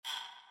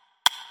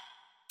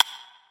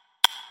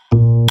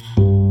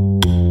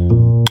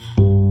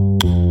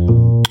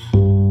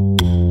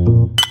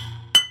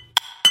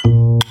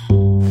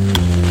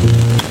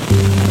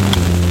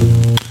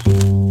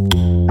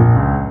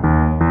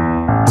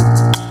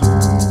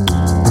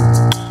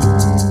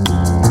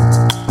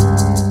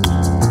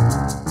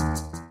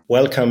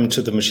Welcome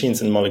to the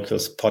Machines and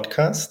Molecules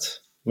podcast.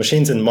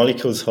 Machines and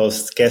Molecules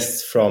hosts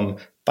guests from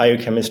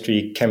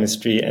biochemistry,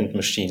 chemistry, and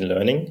machine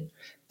learning.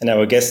 And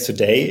our guest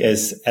today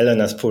is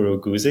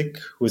Aspuru-Guzik,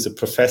 who is a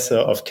professor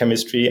of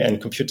chemistry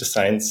and computer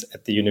science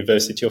at the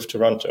University of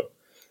Toronto.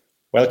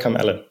 Welcome,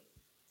 Alan.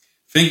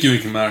 Thank you,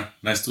 Ikmar.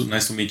 Nice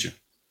to meet you.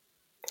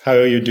 How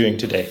are you doing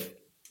today?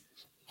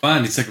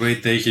 Fine. It's a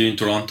great day here in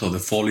Toronto. The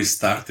fall is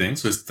starting,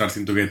 so it's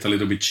starting to get a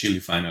little bit chilly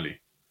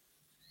finally.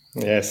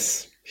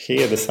 Yes.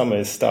 Here the summer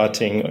is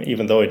starting,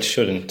 even though it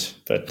shouldn't,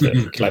 but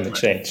climate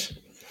change.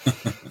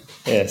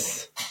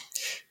 Yes.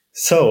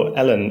 So,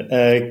 Alan,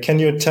 can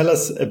you tell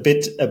us a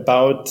bit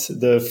about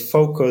the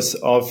focus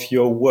of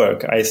your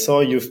work? I saw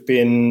you've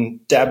been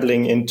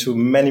dabbling into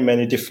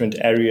many different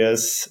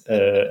areas,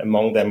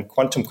 among them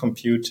quantum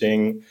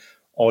computing,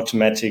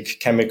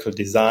 automatic chemical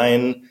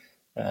design,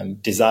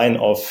 design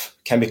of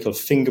chemical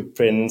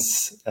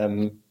fingerprints.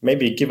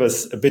 Maybe give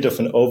us a bit of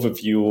an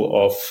overview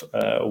of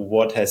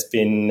what has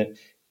been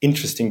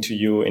interesting to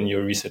you in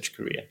your research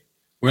career.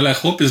 Well, I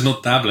hope it's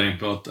not dabbling,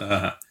 but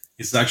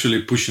it's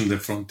actually pushing the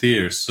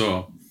frontiers.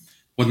 So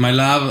what my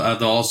lab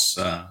does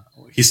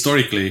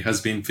historically has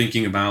been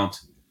thinking about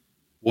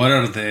what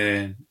are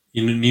the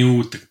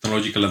new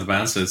technological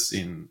advances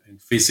in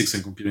physics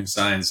and computing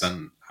science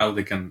and how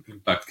they can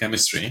impact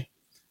chemistry.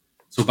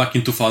 So back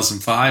in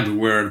 2005, we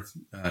were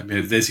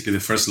basically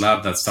the first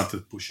lab that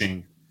started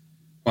pushing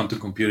quantum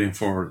computing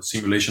for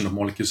simulation of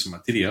molecules and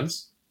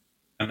materials.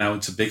 And now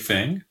it's a big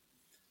thing.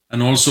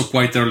 And also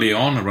quite early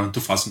on, around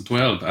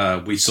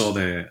 2012, we saw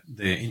the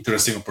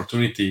interesting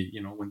opportunity,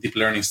 when deep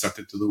learning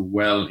started to do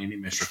well in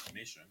image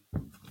recognition.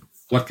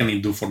 What can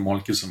it do for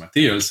molecules and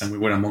materials? And we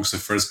were amongst the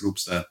first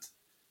groups that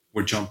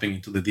were jumping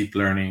into the deep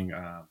learning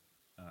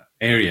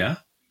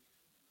area.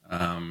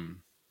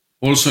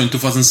 Also in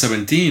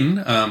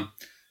 2017,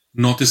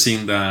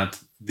 noticing that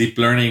deep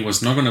learning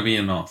was not going to be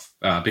enough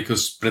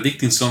because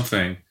predicting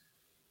something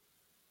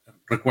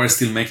requires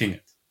still making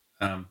it.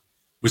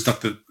 We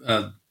started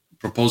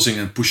proposing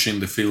and pushing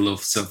the field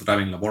of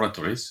self-driving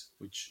laboratories,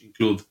 which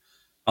include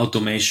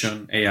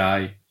automation,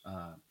 AI,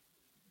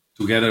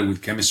 together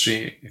with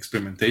chemistry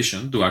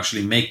experimentation to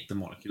actually make the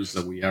molecules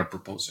that we are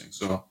proposing.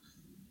 So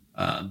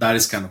that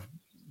is kind of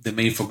the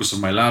main focus of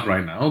my lab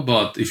right now.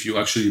 But if you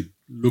actually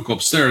look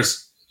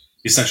upstairs,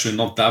 it's actually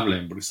not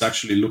dabbling, but it's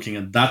actually looking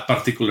at that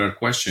particular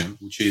question,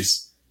 which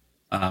is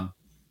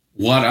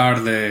what are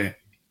the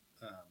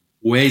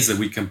ways that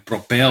we can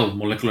propel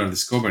molecular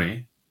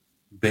discovery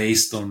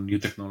based on new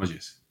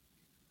technologies.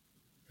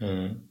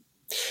 The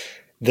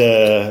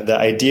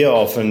idea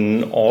of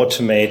an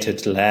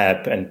automated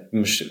lab and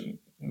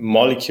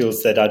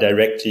molecules that are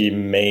directly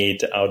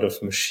made out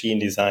of machine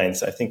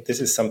designs, I think this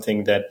is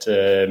something that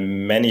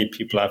many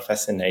people are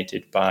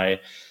fascinated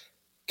by.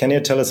 Can you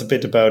tell us a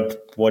bit about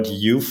what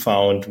you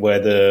found were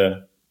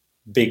the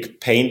big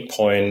pain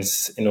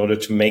points in order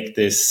to make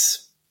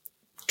this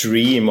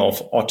dream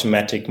of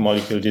automatic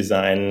molecule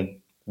design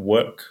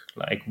work?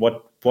 Like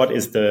what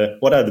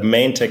are the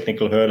main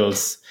technical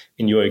hurdles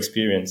in your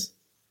experience?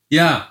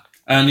 Yeah.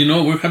 And,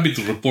 we're happy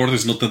to report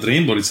it's not a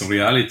dream, but it's a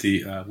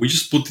reality. We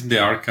just put in the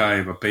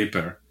archive a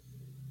paper,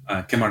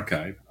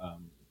 ChemArchive,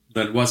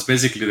 that was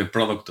basically the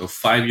product of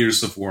 5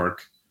 years of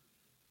work.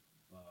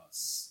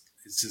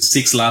 It's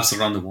 6 labs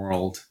around the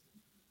world.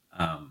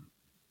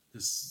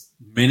 There's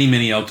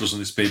many authors on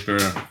this paper,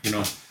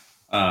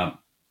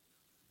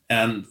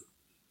 and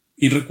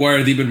it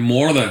required even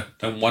more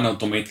than one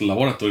automated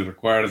laboratory. It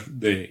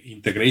required the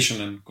integration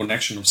and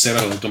connection of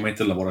several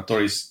automated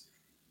laboratories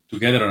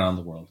together around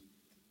the world.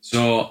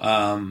 So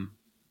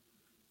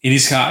it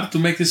is hard to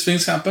make these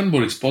things happen,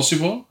 but it's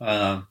possible,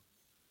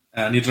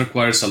 and it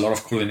requires a lot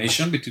of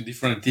coordination between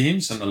different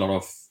teams and a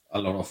lot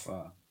of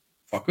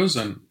focus.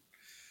 And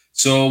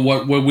so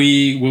what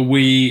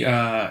we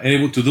are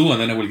able to do,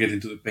 and then I will get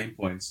into the pain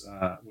points.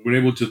 What we're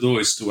able to do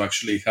is to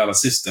actually have a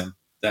system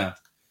that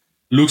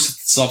looks at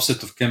the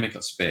subset of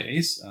chemical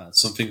space,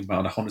 something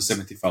about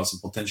 170,000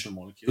 potential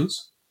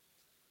molecules,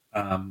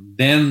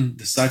 then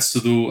decides to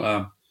do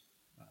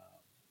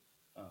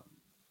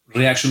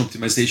reaction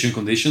optimization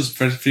conditions,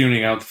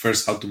 figuring out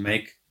first how to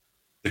make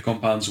the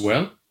compounds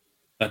well.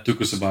 That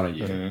took us about a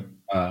year.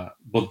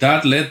 But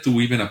that led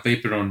to even a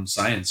paper on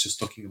Science, just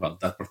talking about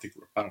that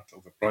particular part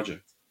of the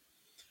project.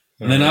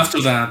 And then after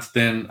that,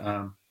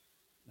 the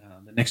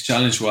next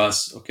challenge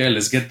was, okay,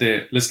 let's get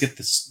the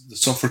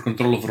software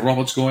control of the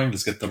robots going.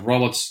 Let's get the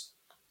robots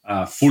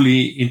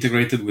fully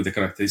integrated with the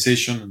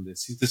characterization and the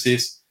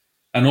synthesis.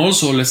 And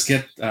also let's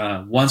get,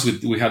 once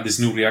we have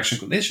these new reaction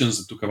conditions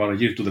that took about a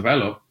year to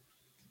develop,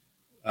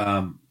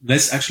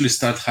 let's actually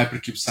start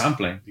hypercube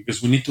sampling,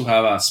 because we need to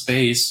have a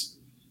space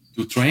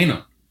to train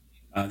on.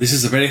 This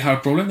is a very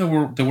hard problem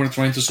that we're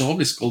trying to solve.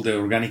 It's called the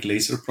organic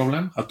laser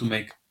problem, how to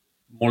make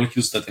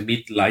molecules that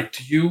emit light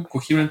to you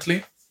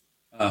coherently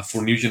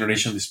for new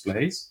generation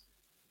displays.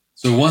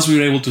 So once we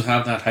were able to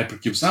have that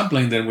hypercube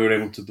sampling, then we were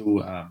able to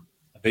do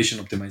Bayesian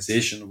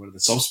optimization over the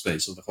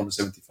subspace of the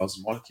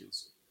 170,000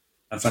 molecules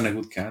and find a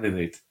good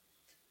candidate.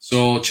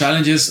 So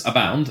challenges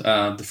abound.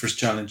 The first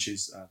challenge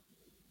is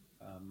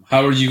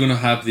how are you going to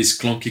have this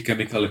clunky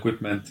chemical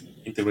equipment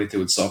integrated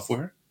with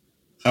software?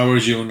 How are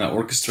you going to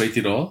orchestrate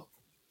it all?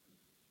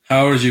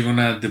 How are you going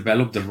to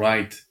develop the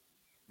right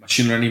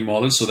machine learning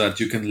model so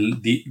that you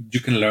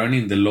can learn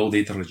in the low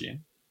data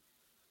regime?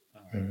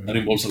 That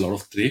involves a lot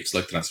of tricks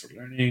like transfer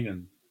learning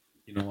and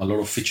a lot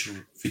of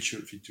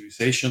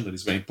featurization that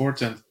is very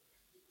important.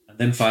 And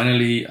then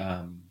finally,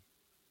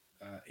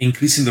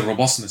 increasing the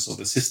robustness of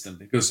the system,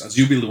 because as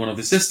you build one of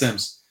the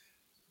systems,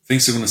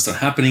 things are going to start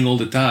happening all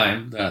the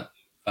time that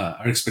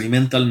are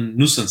experimental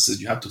nuisances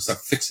you have to start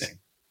fixing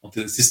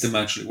until the system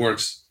actually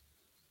works.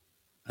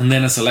 And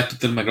then, as I like to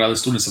tell my graduate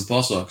students and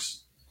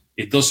postdocs,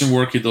 it doesn't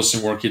work.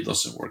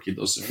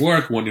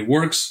 When it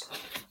works,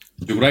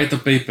 you write a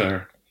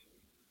paper,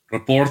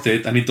 report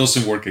it, and it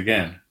doesn't work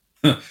again.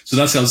 So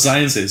that's how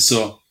science is.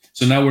 So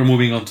now we're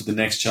moving on to the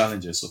next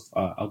challenges of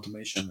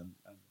automation and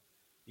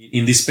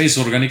in this space,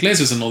 organic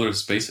lasers and other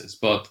spaces.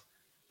 But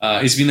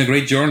it's been a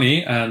great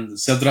journey, and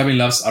self-driving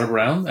labs are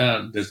around.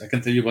 I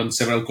can tell you about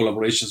several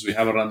collaborations we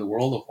have around the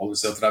world of all the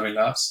self-driving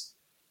labs.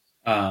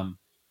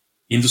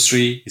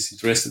 Industry is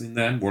interested in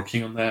them,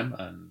 working on them,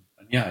 and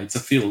yeah, it's a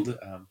field.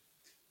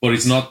 But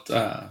it's not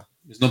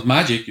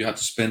magic. You have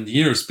to spend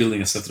years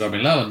building a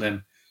self-driving lab, and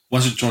then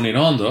once you turn it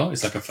on, though,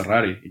 it's like a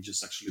Ferrari. It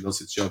just actually does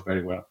its job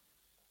very well.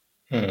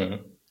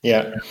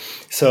 Yeah.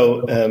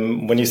 So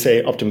when you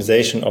say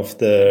optimization of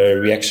the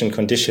reaction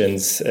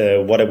conditions,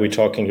 what are we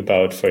talking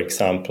about, for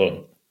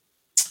example?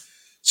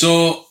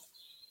 So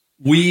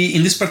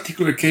in this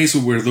particular case,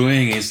 what we're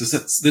doing is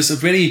there's a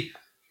very,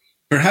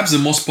 perhaps the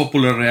most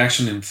popular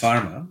reaction in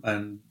pharma,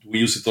 and we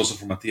use it also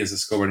for Matthias'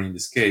 discovery in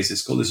this case.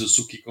 It's called the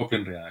Suzuki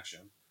coupling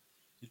reaction.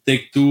 You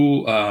take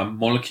two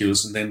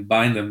molecules and then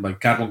bind them by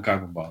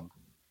carbon-carbon bond,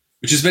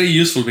 which is very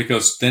useful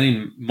because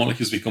then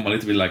molecules become a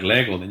little bit like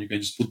Lego. Then you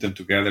can just put them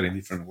together in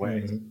different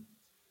ways.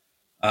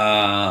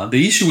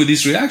 The issue with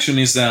this reaction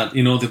is that,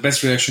 the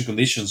best reaction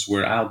conditions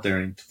were out there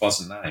in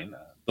 2009,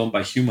 done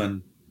by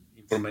human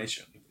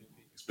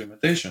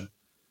experimentation.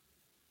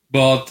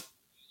 But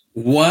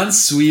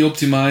once we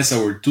optimize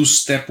our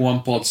two-step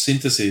one-pot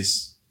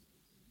synthesis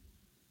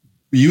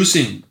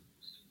using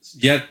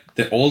yet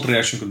the old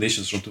reaction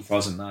conditions from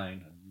 2009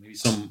 and maybe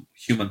some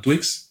human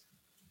tweaks,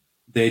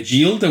 the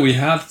yield that we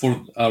had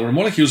for our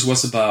molecules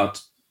was it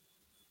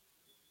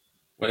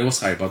was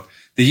high, but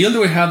the yield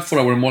that we had for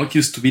our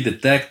molecules to be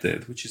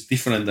detected, which is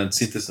different than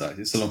synthesized,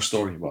 it's a long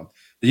story, but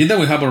the yield that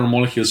we have our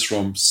molecules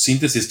from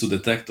synthesis to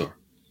detector,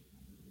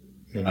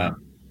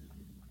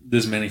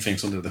 there's many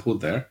things under the hood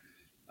there,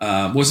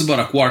 was about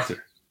a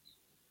quarter.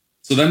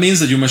 So that means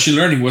that your machine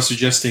learning was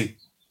suggesting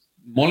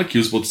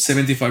molecules, but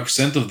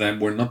 75% of them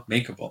were not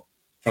makeable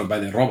by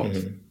the robot.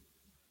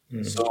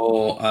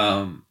 So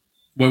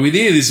what we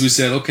did is we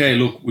said, okay,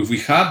 look, if we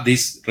have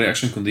these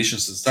reaction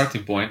conditions as a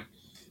starting point,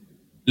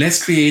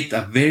 let's create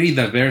a very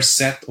diverse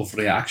set of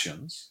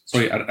reactions,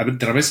 a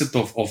diverse set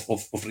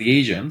of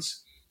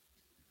reagents,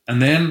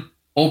 and then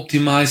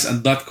optimize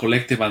and that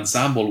collective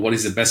ensemble what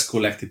is the best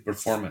collective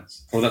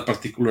performance for that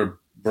particular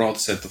broad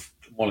set of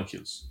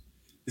molecules.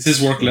 This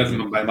is work led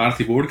by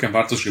Marty Burke and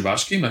Bartosz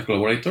Rybaszki, my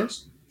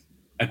collaborators.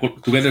 And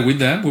together with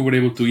them, we were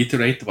able to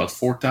iterate about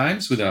 4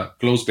 times with a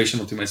closed Bayesian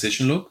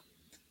optimization loop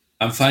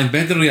and find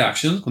better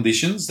reaction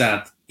conditions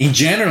that in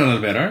general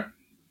are better.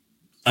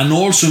 And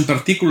also in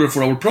particular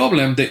for our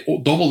problem, they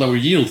doubled our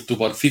yield to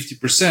about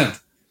 50%,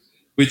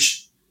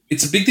 which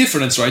it's a big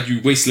difference, right?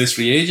 You waste less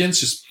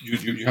reagents,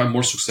 you have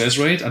more success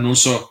rate. And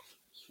also,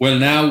 well,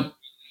 now,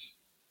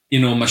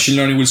 machine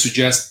learning will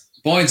suggest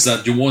points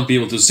that you won't be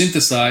able to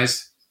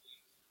synthesize,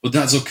 but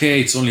that's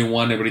okay. It's only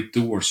 1 every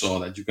 2 or so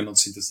that you cannot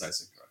synthesize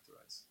and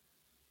characterize.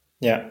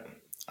 Yeah,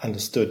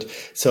 understood.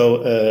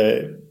 So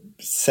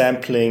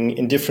sampling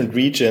in different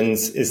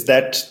regions, is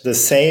that the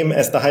same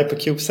as the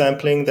hypercube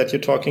sampling that you're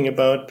talking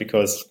about?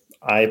 Because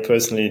I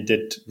personally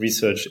did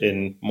research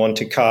in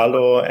Monte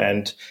Carlo,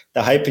 and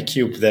the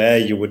hypercube there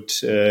you would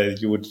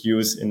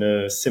use in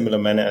a similar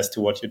manner as to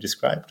what you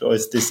described, or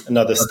is this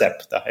another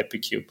step, the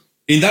hypercube?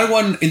 In that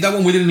one,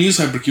 we didn't use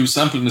hypercube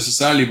sampling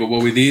necessarily, but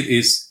what we did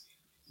is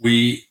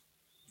we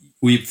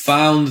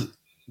found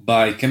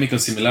by chemical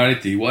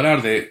similarity what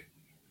are the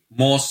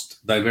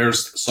most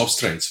diverse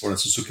substrates for a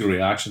Suzuki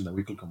reaction that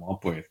we could come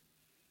up with.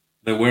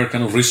 They were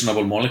kind of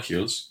reasonable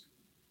molecules.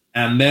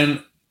 And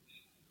then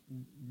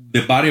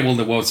the variable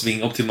that was being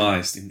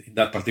optimized in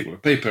that particular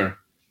paper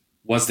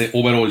was the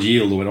overall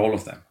yield over all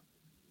of them.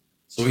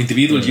 So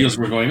individual yields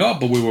were going up,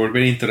 but we were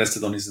very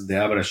interested in the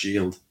average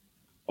yield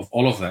of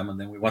all of them. And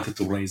then we wanted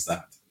to raise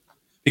that.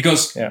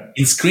 Because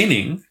in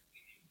screening,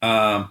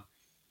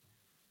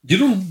 you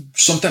don't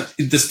sometimes,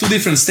 there's 2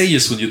 different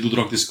stages when you do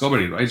drug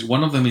discovery, right?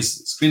 One of them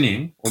is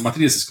screening or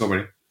materials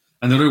discovery,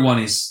 and the other one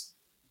is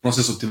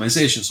process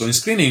optimization. So in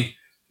screening,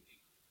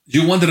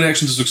 you want the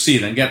reaction to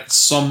succeed and get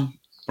some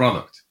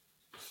product.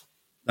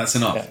 That's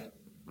enough. Yeah.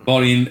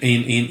 But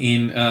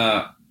in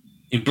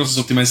process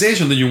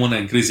optimization, then you want to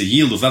increase the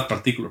yield of that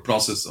particular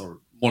process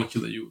or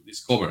molecule that you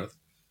discovered.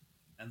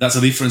 And that's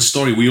a different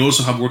story. We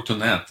also have worked on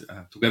that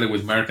together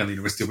with Merck and the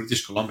University of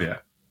British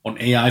Columbia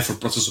on AI for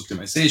process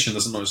optimization.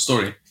 That's another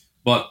story.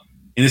 But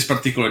in this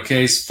particular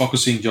case,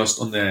 focusing just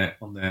on the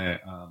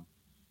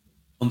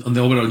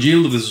overall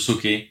yield of the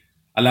Suzuki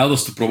allowed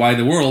us to provide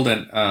the world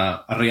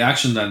a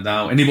reaction that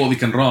now anybody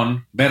can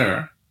run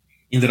better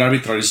in the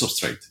arbitrary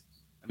substrate.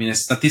 I mean,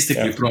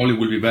 statistically, it probably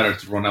will be better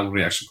to run our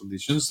reaction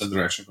conditions than the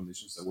reaction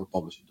conditions that were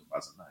published in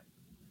 2009.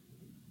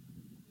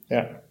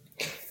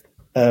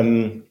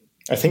 Yeah.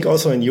 I think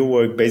also in your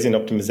work, Bayesian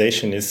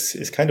optimization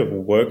is kind of a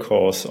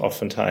workhorse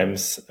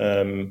oftentimes.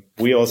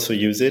 We also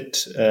use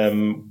it.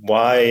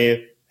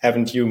 Why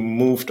haven't you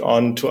moved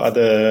on to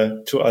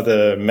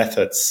other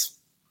methods?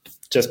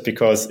 Just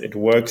because it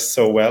works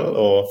so well,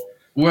 or?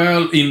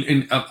 Well,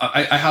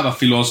 I have a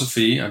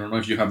philosophy. I don't know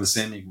if you have the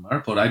same,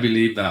 Igmar, but I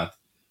believe that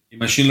in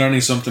machine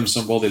learning, sometimes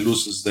somebody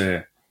loses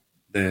the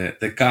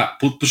cart,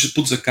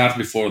 puts the cart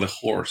before the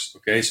horse.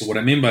 Okay, so what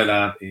I mean by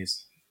that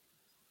is,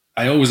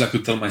 I always like to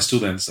tell my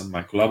students and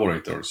my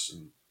collaborators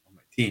on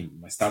my team,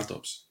 my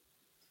startups,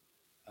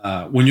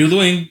 when you're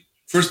doing,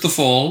 first of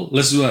all,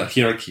 let's do a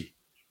hierarchy.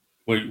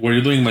 Where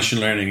you're doing machine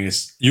learning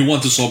is you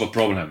want to solve a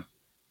problem.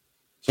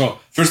 So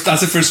first,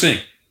 that's the first thing.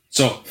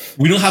 So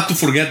we don't have to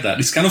forget that.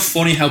 It's kind of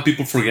funny how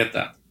people forget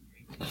that.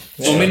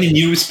 So many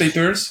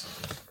newspapers,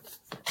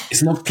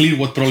 it's not clear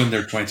what problem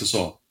they're trying to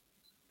solve,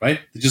 right?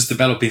 They're just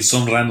developing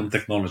some random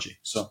technology.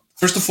 So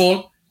first of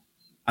all,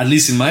 at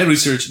least in my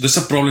research, there's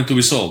a problem to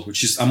be solved,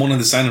 which is I'm going to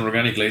design an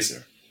organic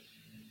laser.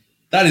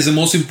 That is the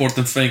most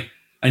important thing.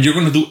 And you're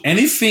going to do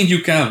anything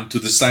you can to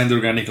design the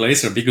organic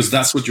laser because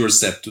that's what you're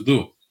set to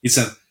do. It's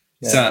a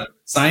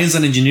science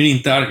and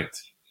engineering target.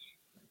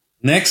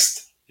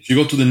 Next, if you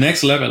go to the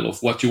next level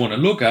of what you want to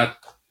look at,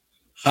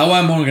 how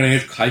am I going to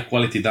get high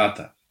quality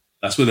data?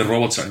 That's where the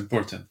robots are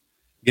important.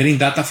 Getting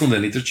data from the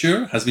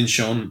literature has been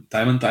shown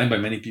time and time by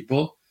many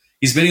people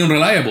is very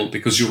unreliable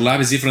because your lab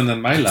is different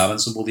than my lab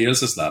and somebody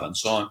else's lab and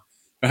so on.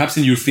 Perhaps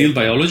in your field,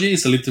 biology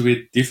is a little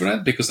bit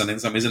different because an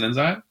enzyme is an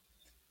enzyme.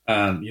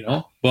 And,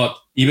 but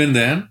even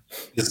then,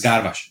 it's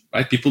garbage,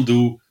 right? People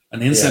do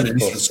an enzyme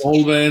is a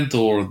solvent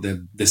or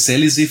the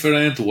cell is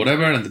different or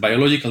whatever. And the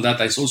biological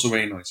data is also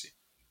very noisy.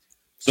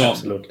 So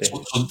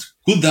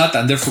good data,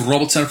 and therefore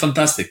robots are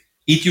fantastic.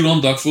 Eat your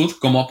own dog food,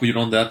 come up with your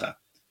own data.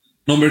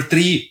 Number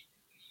 3,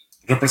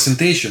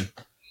 representation.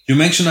 You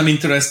mentioned I'm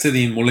interested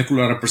in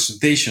molecular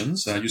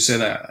representations. You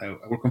said I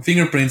work on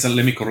fingerprints, and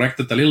let me correct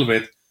it a little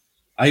bit.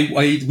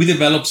 We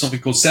developed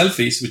something called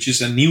selfies, which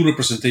is a new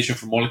representation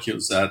for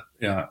molecules that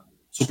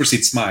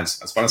supersedes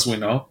smiles. As far as we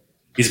know,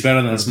 it's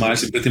better than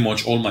smiles in pretty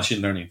much all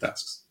machine learning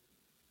tasks.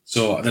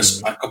 So there's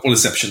a couple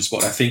exceptions,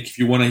 but I think if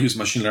you want to use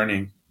machine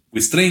learning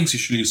with strings, you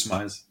should use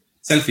smiles.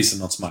 Selfies and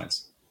not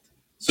smiles.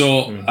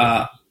 So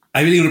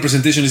I believe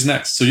representation is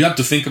next. So you have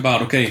to think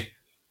about, okay,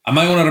 am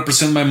I going to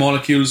represent my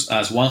molecules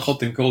as one hot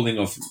encoding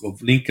of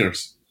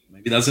linkers?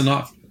 Maybe that's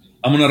enough.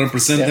 I'm going to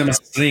represent them as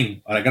a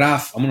string or a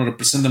graph. I'm going to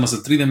represent them as a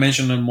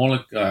 3-dimensional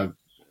molecule,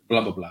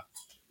 blah, blah, blah.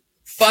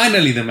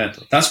 Finally, the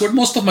method. That's what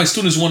most of my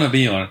students want to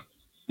be on.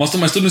 Most of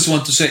my students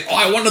want to say,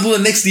 I want to do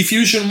the next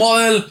diffusion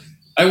model.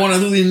 I want to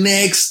do the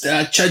next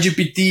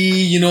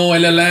ChatGPT,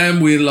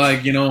 LLM with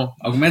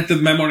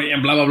augmented memory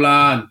and blah, blah,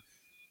 blah.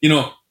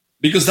 And,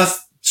 because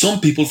some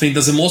people think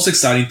that's the most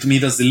exciting. To me,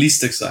 that's the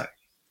least exciting.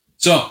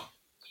 So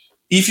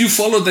if you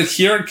follow the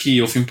hierarchy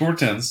of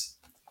importance,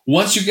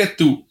 once you get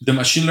to the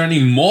machine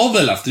learning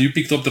model after you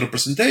picked up the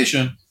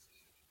representation,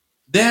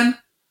 then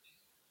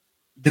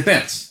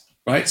depends,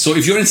 right? So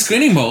if you're in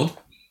screening mode,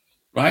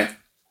 right,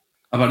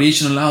 a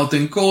variational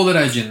autoencoder,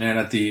 a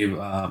generative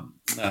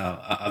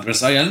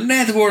adversarial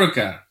network,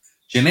 a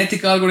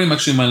genetic algorithm.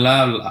 Actually, my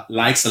lab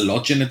likes a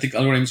lot genetic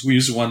algorithms. We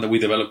use one that we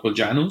developed called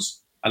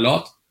Janus a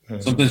lot.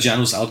 Sometimes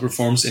Janus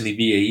outperforms any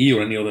VAE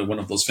or any other one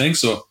of those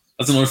things. So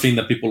that's another thing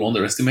that people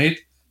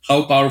underestimate,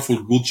 how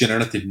powerful good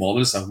generative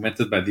models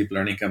augmented by deep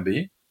learning can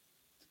be.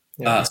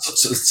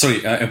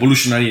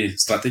 Evolutionary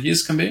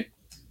strategies can be.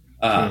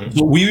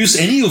 So we use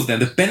any of them.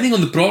 Depending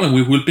on the problem,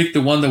 we will pick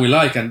the one that we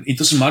like, and it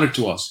doesn't matter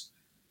to us.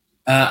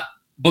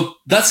 But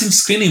that's in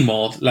screening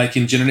mode, like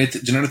in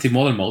generative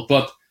model mode.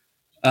 But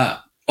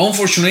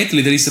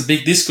unfortunately, there is a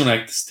big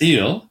disconnect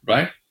still,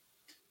 right?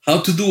 How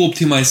to do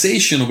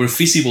optimization over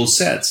feasible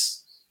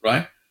sets,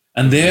 right?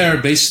 And there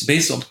are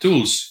base-up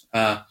tools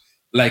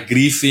like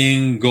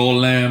Griffin,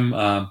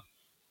 Golem,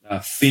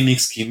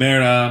 Phoenix,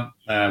 Chimera.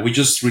 We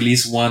just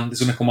released one. It's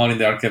going to come out in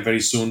the archive very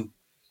soon,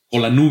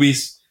 called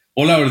Anubis.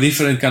 All our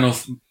different kind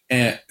of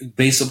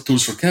base-up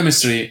tools for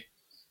chemistry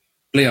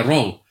play a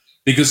role.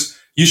 Because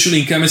usually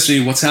in chemistry,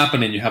 what's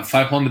happening? You have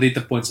 500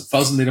 data points,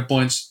 1,000 data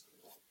points.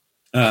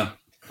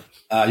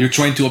 You're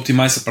trying to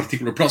optimize a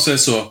particular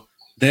process. So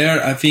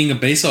there, I think a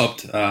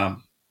base-opt,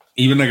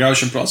 even a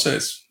Gaussian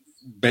process,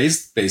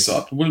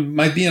 base-opt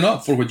might be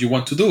enough for what you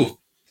want to do.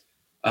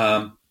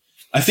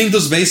 I think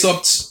those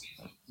base-opts,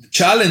 the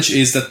challenge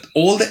is that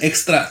all the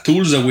extra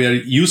tools that we are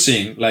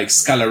using, like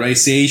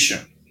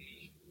scalarization,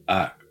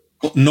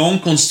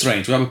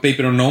 non-constraints, we have a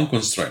paper on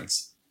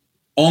non-constraints,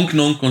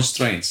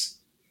 non-constraints,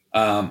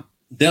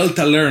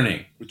 delta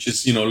learning, which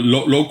is,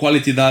 low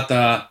quality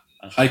data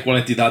and high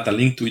quality data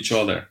linked to each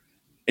other,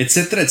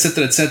 etc.,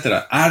 etc.,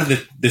 etc., are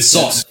the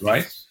sauce,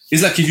 right?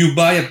 It's like if you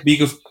buy a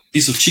big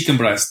piece of chicken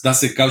breast,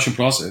 that's the Gaussian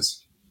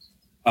process.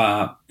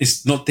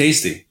 It's not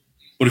tasty.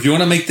 But if you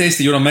want to make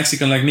tasty, you're a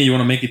Mexican like me, you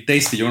want to make it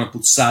tasty, you want to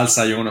put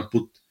salsa, you want to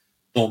put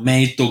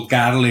tomato,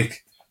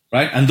 garlic,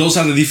 right? And those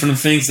are the different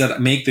things that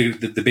make the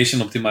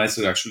Bayesian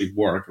optimizer actually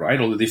work, right?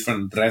 All the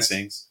different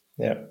dressings.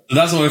 Yeah. So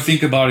that's how I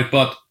think about it.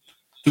 But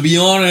to be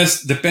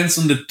honest, depends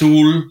on the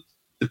tool,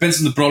 depends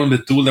on the problem, the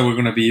tool that we're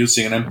going to be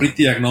using. And I'm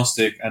pretty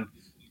agnostic and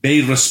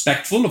very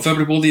respectful of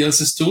everybody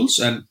else's tools,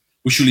 and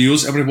we should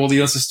use everybody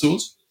else's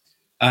tools.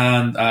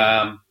 And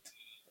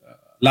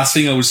last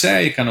thing I would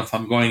say,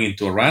 I'm going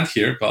into a rant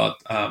here, but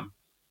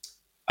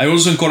I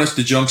also encourage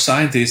the young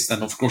scientists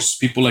and, of course,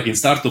 people like in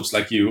startups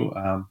like you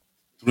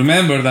to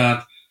remember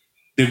that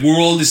the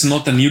world is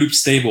not an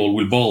ellipse table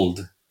with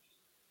bold.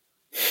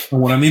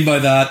 And what I mean by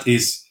that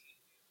is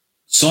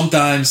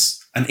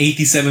sometimes an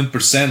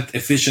 87%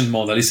 efficient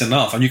model is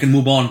enough, and you can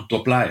move on to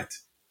apply it.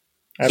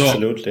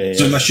 Absolutely.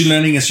 So machine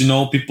learning, as you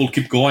know, people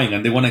keep going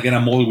and they want to get a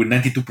model with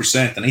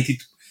 92% and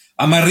 82%.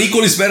 And my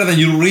recall is better than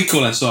your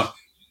recall and so on.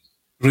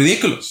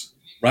 Ridiculous,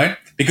 right?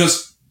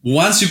 Because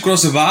once you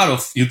cross the bar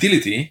of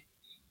utility,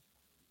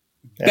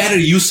 better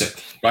use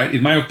it, right?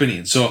 In my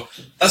opinion. So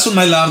that's what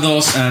my lab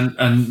does,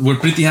 and we're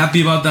pretty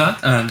happy about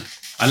that. And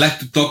I like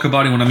to talk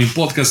about it when I'm in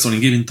podcasts or in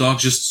giving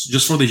talks,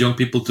 just for the young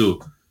people to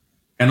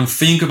kind of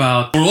think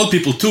about, or old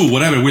people too,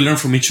 whatever. We learn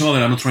from each other.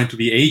 I'm not trying to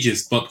be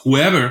ageist, but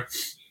whoever,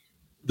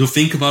 to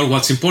think about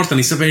what's important.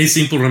 It's a very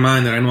simple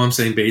reminder. I know I'm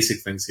saying basic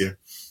things here.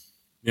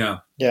 Yeah.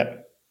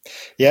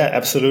 Yeah,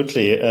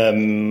 absolutely.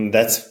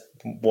 That's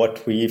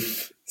what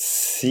we've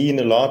seen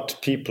a lot.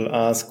 People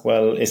ask,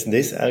 well, is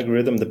this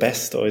algorithm the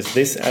best, or is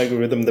this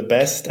algorithm the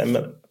best?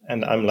 And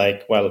I'm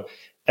like, well,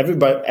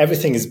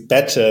 everything is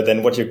better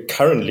than what you're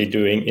currently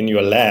doing in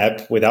your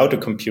lab without a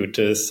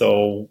computer.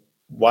 So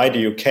why do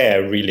you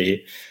care,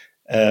 really?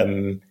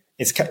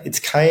 It's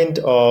kind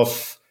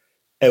of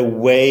a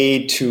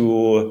way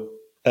to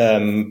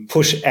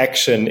push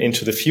action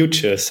into the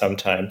future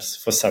sometimes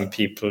for some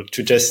people,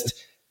 to just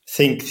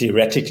think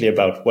theoretically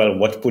about, well,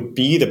 what would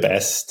be the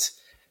best?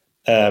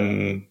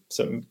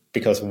 So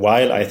because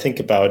while I think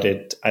about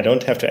it, I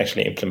don't have to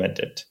actually implement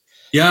it.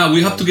 Yeah,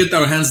 we have to get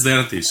our hands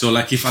dirty. So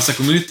like if as a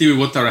community, we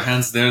want our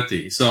hands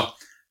dirty. So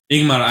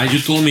Ingmar, you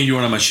told me you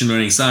are a machine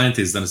learning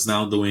scientist that is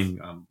now doing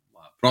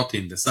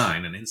protein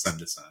design and enzyme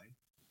design.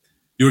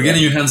 You're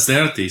getting your hands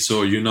dirty.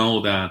 So you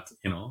know that,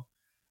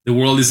 the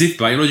world is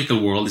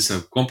biological world is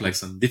a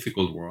complex and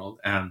difficult world.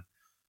 And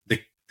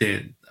the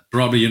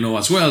probably,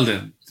 as well,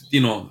 that,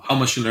 how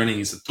machine learning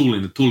is a tool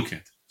in the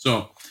toolkit.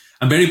 So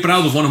I'm very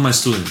proud of one of my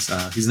students.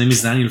 His name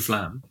is Daniel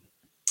Flam.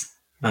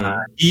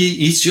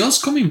 He's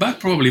just coming back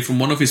probably from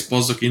one of his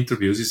postdoc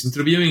interviews. He's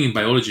interviewing in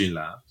biology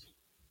labs.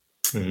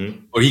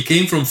 Or he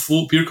came from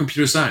full pure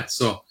computer science.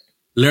 So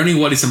learning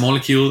what is a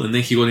molecule, and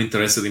then he got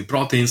interested in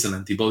proteins and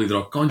antibody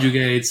drug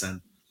conjugates,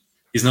 and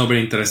he's now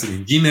very interested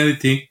in gene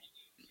editing.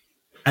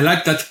 I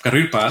like that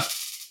career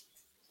path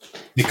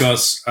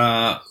because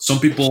some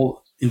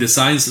people in the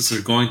sciences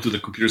are going to the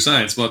computer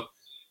science, but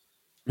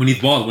we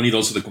need both. We need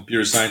also the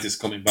computer scientists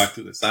coming back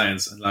to the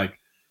science. And like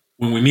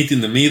when we meet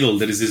in the middle,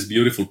 there is this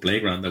beautiful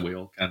playground that we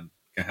all can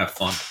have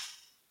fun.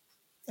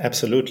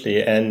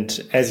 Absolutely. And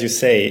as you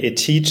say, it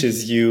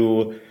teaches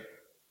you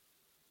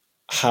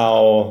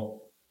how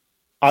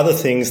other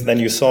things than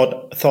you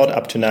thought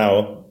up to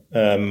now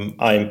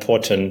are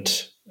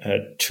important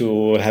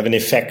to have an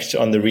effect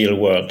on the real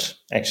world,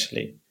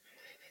 actually.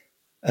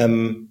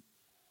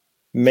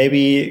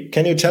 Maybe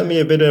can you tell me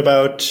a bit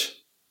about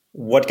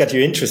what got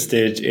you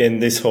interested in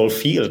this whole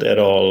field at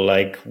all?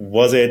 Like,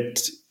 was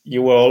it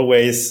you were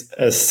always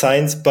a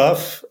science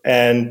buff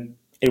and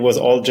it was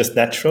all just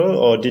natural,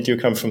 or did you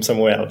come from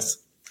somewhere else?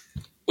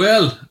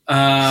 Well,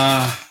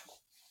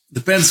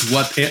 depends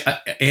what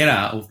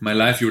era of my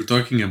life you're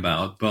talking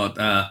about. But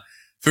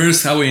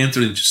first, how I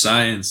entered into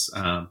science.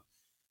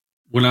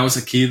 When I was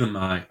a kid,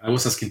 I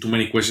was asking too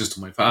many questions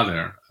to my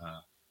father.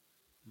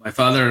 My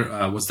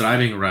father was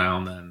driving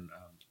around, and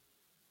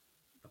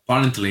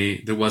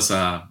apparently there was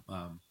a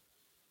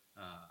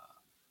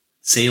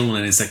sale on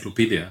an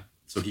encyclopedia.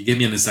 So he gave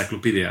me an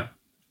encyclopedia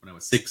when I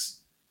was 6.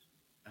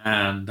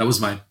 And that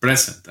was my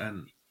present.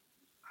 And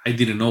I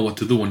didn't know what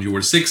to do when you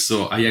were 6.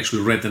 So I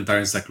actually read the entire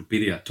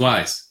encyclopedia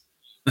twice.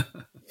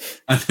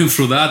 And then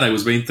through that, I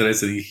was very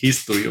interested in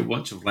history, a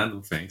bunch of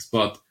random things.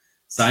 But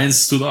science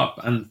stood up.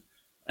 And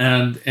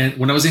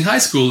when I was in high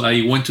school,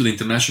 I went to the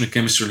International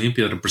Chemistry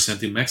Olympiad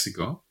representing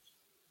Mexico.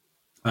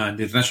 And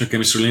the International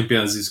Chemistry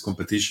Olympiad is this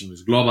competition,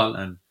 is global.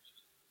 And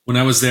when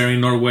I was there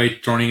in Norway,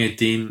 turning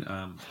 18,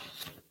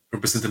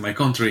 representing my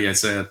country, I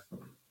said,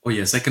 oh,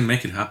 yes, I can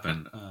make it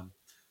happen.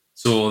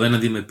 So then I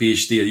did my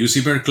PhD at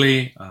UC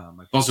Berkeley.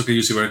 My postdoc at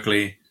UC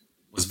Berkeley.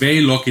 Was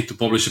very lucky to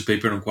publish a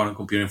paper on quantum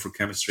computing for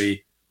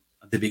chemistry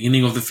at the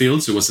beginning of the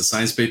field. So it was a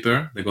science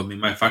paper that got me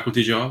my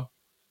faculty job.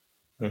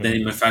 Then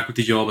in my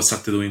faculty job, I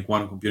started doing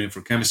quantum computing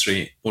for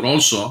chemistry. But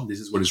also, this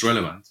is what is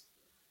relevant.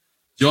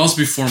 just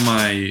before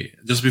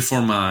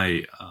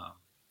my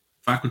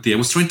faculty, I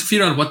was trying to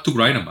figure out what to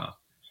write about.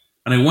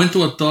 And I went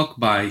to a talk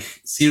by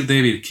Sir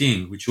David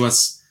King, which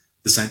was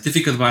the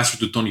scientific advisor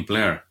to Tony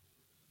Blair.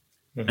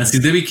 And Sir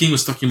David King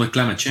was talking about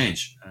climate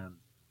change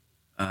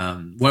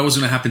and what was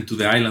going to happen to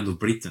the island of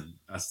Britain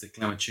as the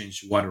climate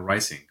change water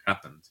rising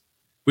happened.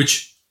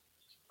 Which,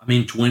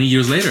 20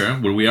 years later,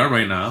 where we are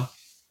right now,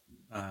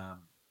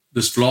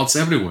 there's floods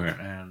everywhere.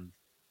 And,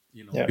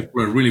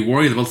 people are really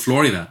worried about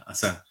Florida.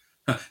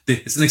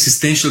 It's an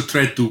existential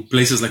threat to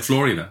places like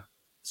Florida.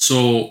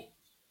 So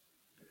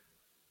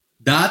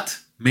that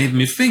made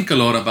me think a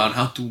lot about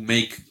how to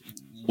make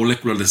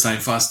molecular design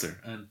faster.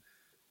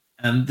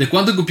 And the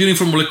quantum computing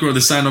for molecular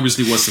design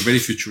obviously was a very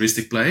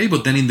futuristic play,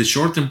 but then in the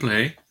short-term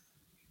play,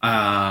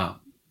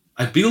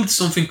 I built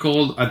something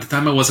called, at the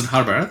time I was at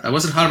Harvard. I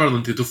was at Harvard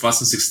until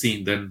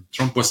 2016, then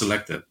Trump was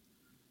elected,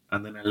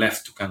 and then I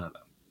left to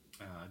Canada.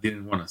 I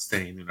didn't want to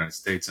stay in the United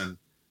States, and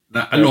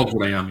I love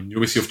where I am.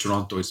 University of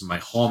Toronto is my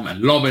home. I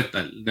love it.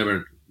 I'll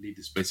never leave.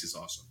 This place is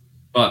awesome.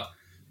 But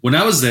when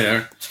I was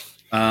there,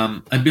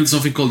 I built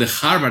something called the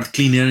Harvard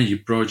Clean Energy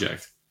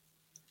Project,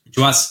 which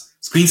was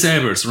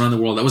screensavers around the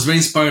world. I was very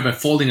inspired by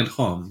folding at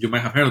home. You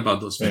might have heard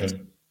about those things.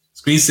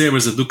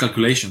 Screensavers that do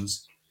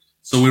calculations.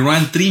 So we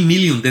ran 3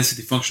 million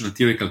density functional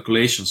theory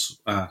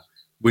calculations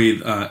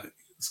with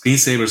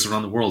screensavers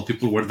around the world.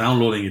 People were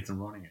downloading it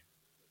and running it.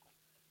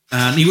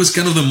 And it was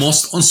kind of the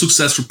most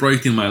unsuccessful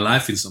project in my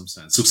life in some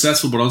sense.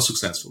 Successful but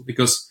unsuccessful,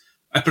 because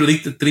I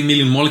predicted 3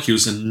 million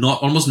molecules and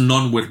almost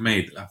none were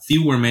made. A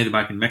few were made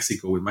back in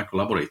Mexico with my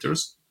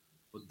collaborators,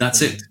 but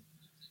that's it.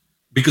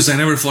 Because I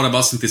never thought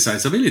about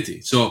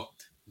synthesizability. So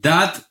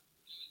that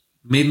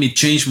made me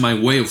change my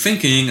way of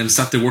thinking and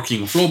started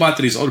working on flow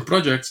batteries, other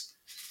projects.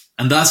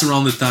 And that's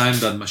around the time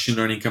that machine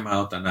learning came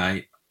out, and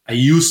I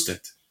used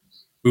it.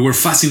 We were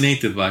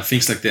fascinated by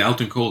things like the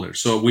autoencoder.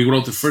 So we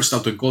wrote the first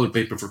autoencoder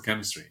paper for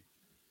chemistry.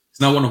 It's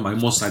now one of my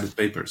most cited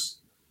papers.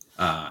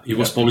 It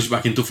was published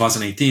back in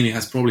 2018. It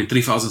has probably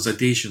 3,000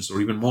 citations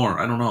or even more.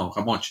 I don't know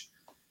how much.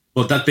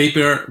 But that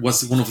paper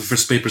was one of the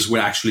first papers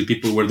where actually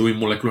people were doing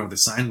molecular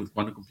design with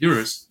quantum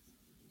computers.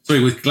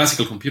 Sorry, with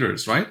classical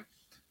computers, right?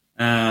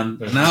 And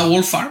now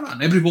all pharma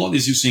and everybody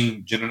is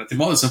using generative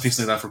models and things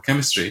like that for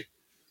chemistry.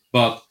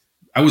 But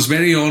I was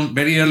very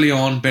early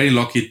on, very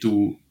lucky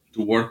to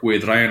work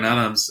with Ryan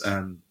Adams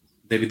and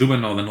David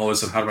Dubenot and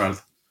others at Harvard,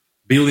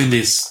 building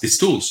these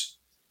tools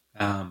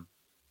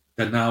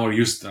that now are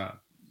used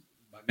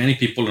by many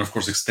people, and of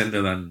course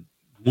extended and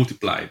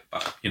multiplied.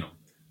 But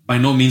by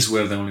no means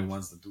we're the only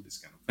ones that do this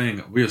kind of thing,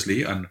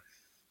 obviously. And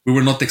we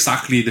were not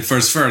exactly the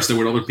first. There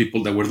were other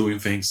people that were doing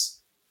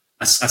things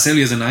as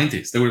early as the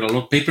 90s. There were a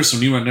lot of papers on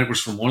neural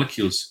networks for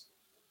molecules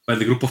by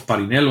the group of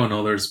Parinello and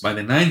others by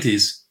the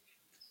 90s.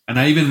 And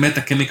I even met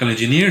a chemical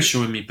engineer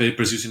showing me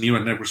papers using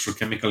neural networks for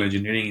chemical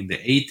engineering in the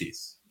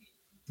 80s.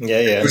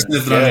 The first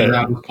self-driving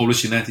lab was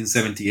published in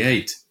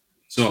 1978.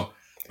 So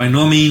by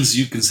no means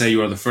you can say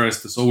you are the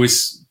first. There's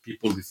always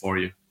people before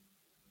you.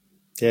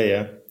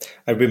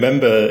 I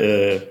remember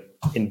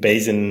in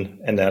Bayesian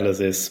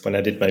analysis, when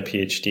I did my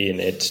PhD in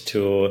it,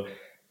 to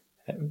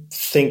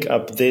think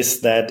up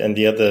this, that, and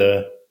the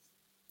other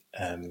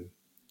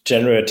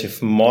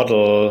generative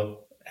model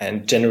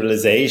and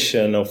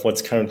generalization of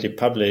what's currently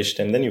published.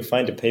 And then you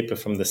find a paper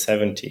from the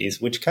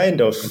 70s, which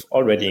kind of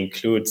already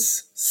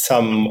includes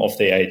some of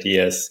the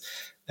ideas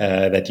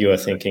that you are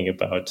thinking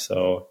about.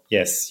 So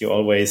yes, you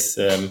always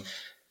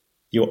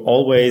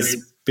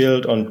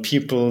build on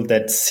people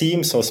that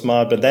seem so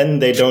smart, but then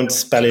they don't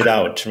spell it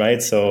out,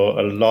 right? So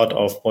a lot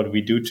of what we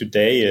do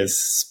today is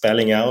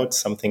spelling out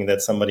something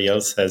that somebody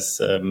else has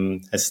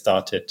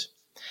started.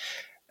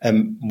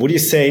 Would you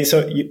say,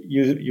 so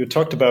you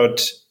talked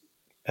about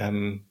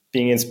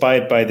being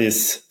inspired by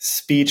this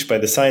speech by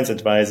the science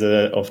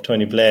advisor of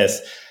Tony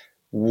Blair's.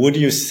 Would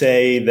you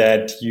say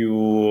that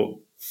you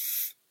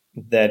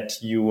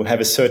have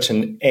a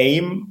certain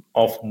aim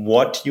of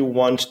what you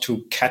want to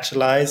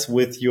catalyze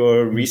with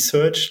your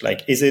research?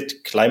 Like, is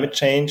it climate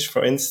change,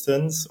 for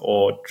instance,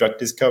 or drug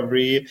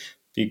discovery?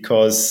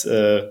 Because,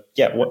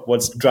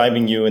 what's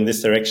driving you in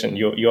this direction?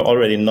 You're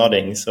already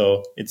nodding,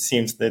 so it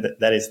seems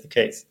that is the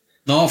case.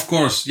 No, of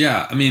course.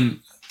 Yeah. I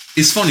mean,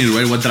 it's funny,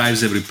 right? What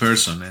drives every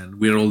person, and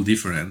we're all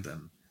different.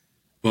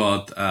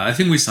 But I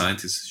think we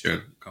scientists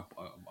share a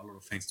lot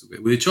of things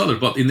with each other.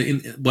 But in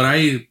what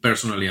I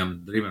personally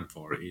am driven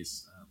for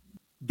is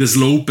the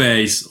slow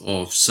pace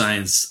of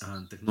science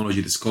and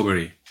technology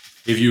discovery.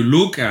 If you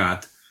look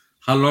at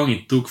how long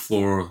it took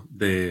for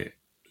the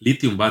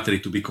lithium battery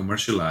to be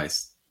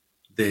commercialized,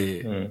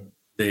 the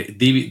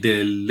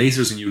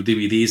lasers in your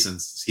DVDs and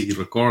CD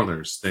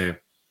recorders, the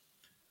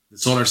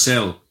solar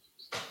cell,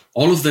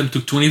 all of them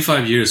took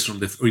 25 years from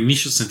the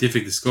initial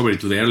scientific discovery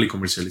to the early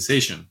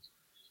commercialization.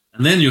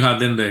 And then you have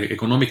the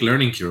economic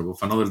learning curve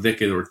of another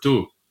decade or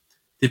two.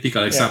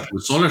 Typical example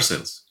with solar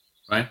cells,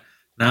 right?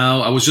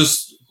 Now, I was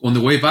just on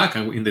the way back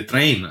in the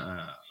train.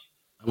 I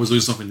was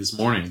doing something this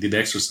morning, did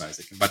exercise.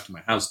 I came back to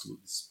my house to do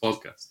this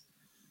podcast.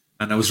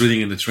 and I was reading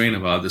in the train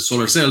about the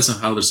solar cells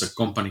and how there's a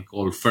company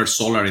called First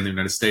Solar in the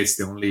United States,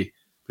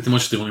 pretty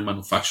much the only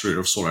manufacturer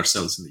of solar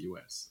cells in the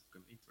US.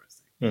 Kind of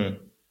interesting.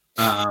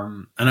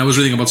 And I was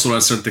reading about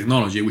solar cell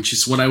technology, which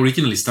is what I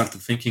originally started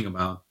thinking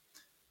about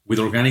with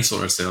organic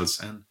solar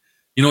cells. And,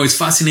 it's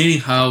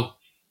fascinating how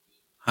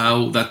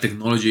that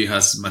technology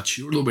has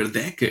matured over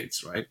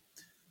decades, right?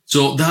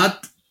 So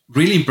that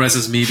really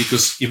impresses me,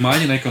 because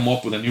imagine I come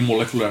up with a new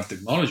molecular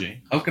technology.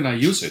 How can I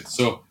use it?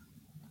 So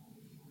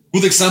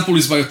good example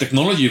is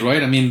biotechnology,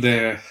 right? I mean,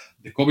 the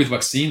COVID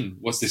vaccine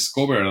was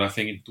discovered, I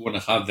think, in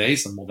 2.5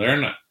 days at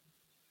Moderna.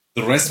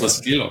 The rest was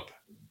scale up,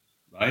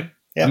 right?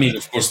 Yeah, I mean,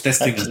 of course,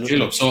 testing and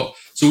scale up. So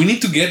we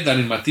need to get that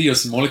in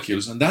materials and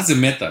molecules, and that's the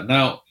meta.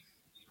 Now,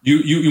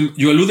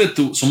 you alluded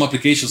to some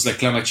applications like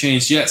climate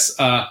change. Yes,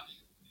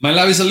 my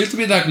lab is a little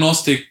bit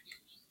agnostic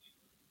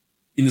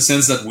in the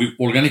sense that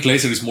organic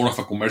laser is more of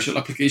a commercial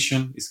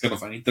application. It's kind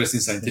of an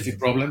interesting scientific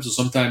problem. So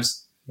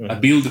sometimes I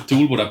build a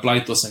tool but apply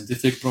it to a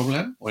scientific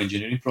problem or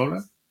engineering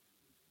problem.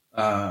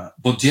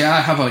 But yeah,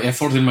 I have an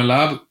effort in my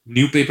lab.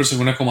 New papers are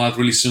going to come out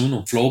really soon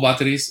on flow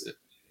batteries,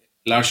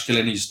 large-scale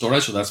energy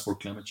storage. So that's for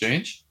climate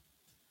change.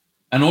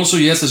 And also,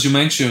 yes, as you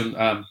mentioned,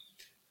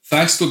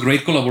 thanks to a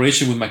great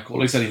collaboration with my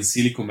colleagues at In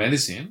Silico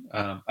Medicine,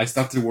 I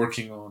started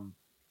working on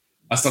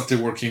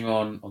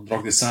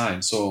drug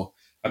design. So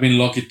I've been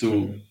lucky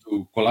to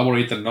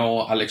collaborate and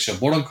know Alexia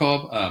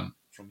Voronkov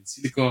from In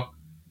Silico,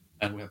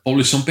 and we have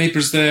published some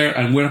papers there.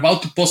 And we're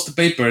about to post the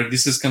paper.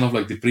 This is kind of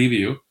like the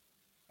preview.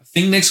 I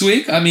think next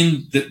week. I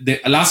mean, the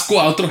last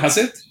co-author has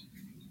it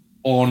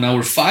on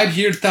our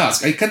 5-year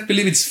task. I can't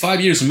believe it's 5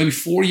 years or maybe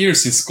 4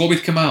 years since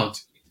COVID came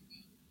out.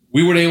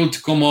 We were able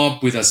to come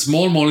up with a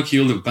small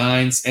molecule that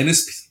binds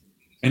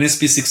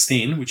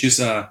NSP16, which is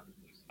a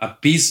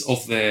piece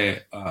of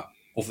the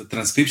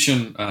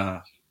transcription.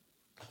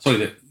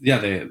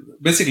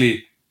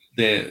 Basically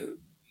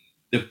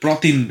the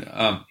protein.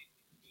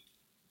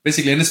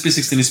 Basically,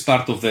 NSP16 is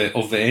part of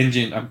the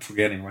engine. I'm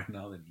forgetting right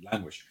now the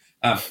language,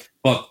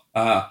 but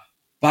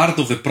part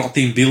of the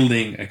protein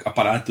building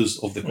apparatus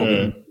of the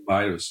COVID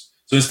virus.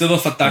 So instead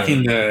of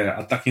attacking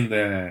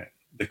the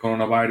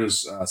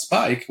coronavirus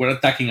spike, we're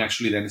attacking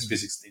actually the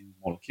NSP16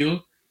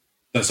 molecule.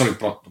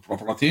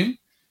 Protein,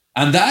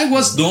 and that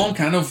was done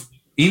kind of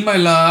in my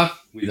lab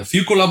with a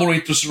few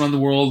collaborators around the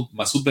world,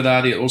 Masoud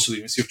Bedadi, also the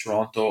University of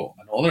Toronto,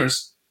 and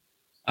others.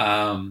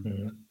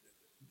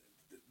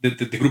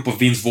 The group of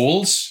Vince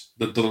Vols,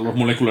 the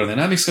molecular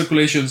dynamics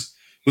calculations.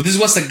 But this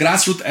was a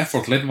grassroots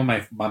effort led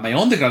by my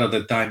undergrad at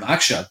the time,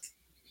 Akshat,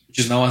 which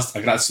is now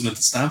a grad student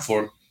at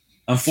Stanford.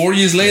 And 4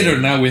 years later,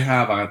 now we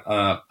have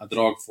a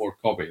drug for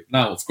COVID.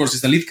 Now, of course,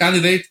 it's the lead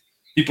candidate.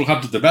 People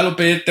have to develop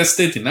it, test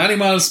it in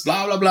animals,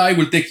 blah, blah, blah. It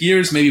will take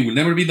years. Maybe it will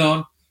never be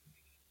done.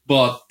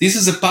 But this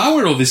is the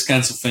power of these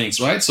kinds of things,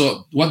 right?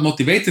 So what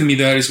motivated me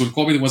there is when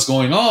COVID was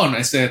going on,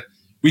 I said,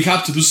 we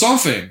have to do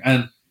something.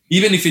 And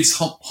even if it's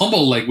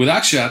humble, like with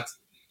Akshat,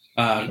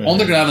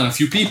 undergrad and a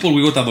few people,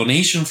 we got a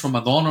donation from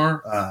a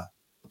donor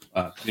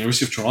at the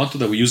University of Toronto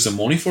that we use the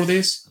money for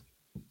this.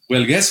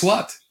 Well, guess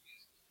what?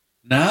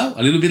 Now,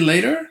 a little bit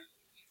later,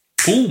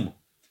 boom,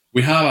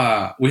 we have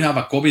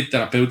a COVID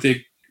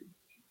therapeutic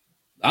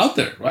out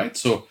there, right?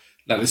 So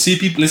let's see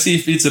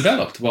if it's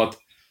developed. But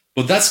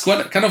that's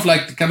quite kind of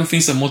like the kind of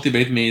things that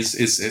motivate me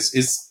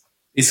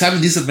is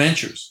having these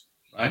adventures,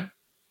 right?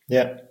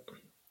 Yeah.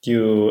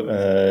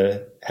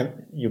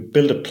 You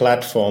build a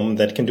platform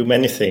that can do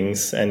many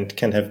things and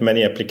can have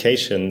many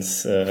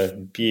applications,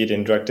 be it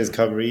in drug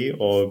discovery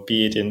or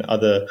be it in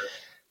other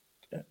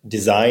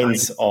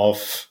designs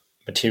of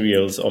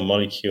materials or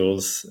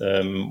molecules,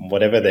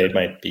 whatever they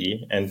might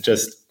be, and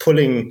just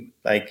pulling,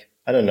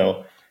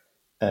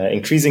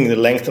 increasing the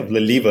length of the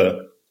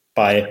lever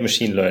by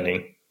machine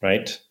learning,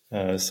 right?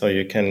 So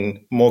you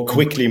can more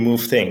quickly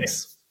move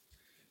things.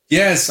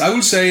 Yes, I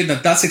would say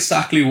that's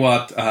exactly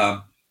what...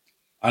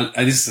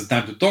 this is the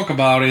time to talk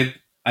about it.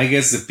 I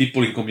guess the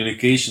people in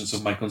communications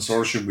of my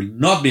consortium will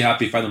not be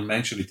happy if I don't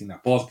mention it in a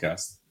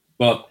podcast.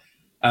 But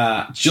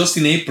just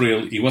in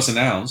April, it was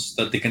announced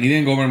that the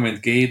Canadian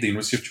government gave the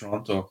University of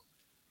Toronto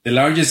the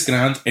largest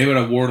grant ever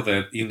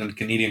awarded in a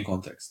Canadian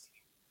context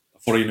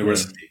for a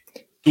university.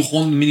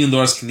 $200 million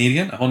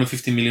Canadian,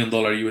 $150 million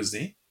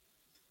USD,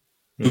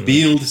 to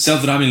build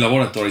self-driving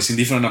laboratories in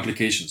different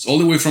applications, all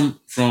the way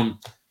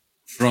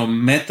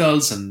from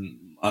metals and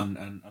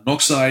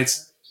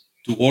oxides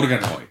to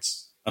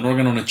organoids, an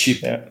organ on a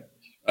chip,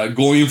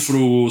 going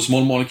through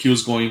small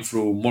molecules, going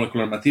through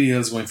molecular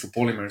materials, going through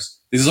polymers.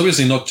 This is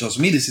obviously not just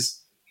me. This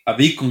is a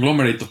big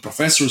conglomerate of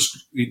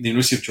professors in the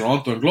University of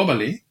Toronto and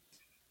globally.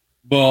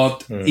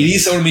 But it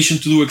is our mission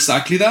to do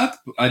exactly that.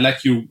 I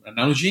like your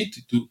analogy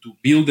to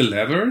build the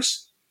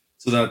levers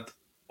so that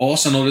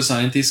us and other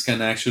scientists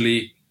can actually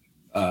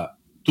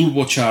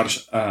turbocharge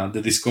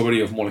the discovery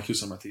of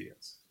molecules and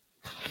materials.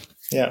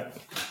 Yeah.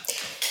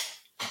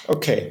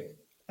 Okay.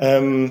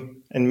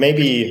 And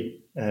maybe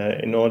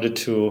in order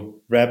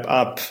to wrap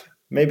up,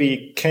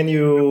 maybe can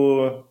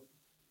you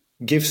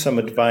give some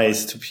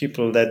advice to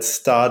people that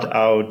start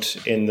out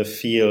in the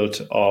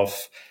field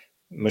of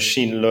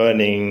machine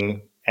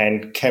learning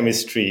and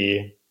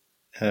chemistry,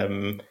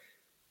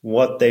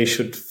 what they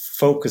should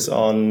focus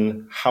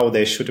on, how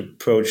they should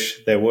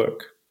approach their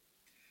work?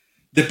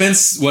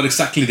 Depends what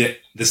exactly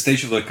the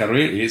stage of the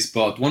career is,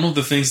 but one of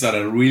the things that I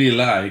really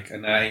like,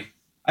 and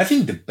I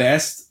think the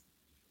best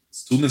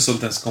students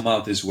sometimes come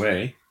out this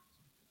way,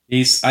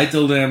 is I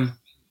tell them,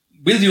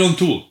 build your own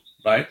tool,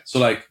 right? So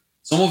like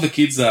some of the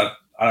kids that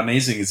are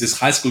amazing is this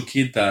high school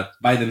kid that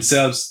by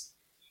themselves,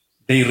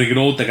 they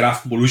rewrote the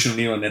graph convolutional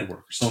neural network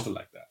or something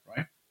like that,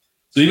 right?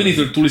 So even if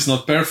their tool is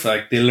not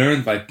perfect, they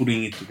learn by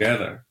putting it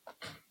together.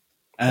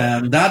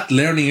 And that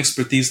learning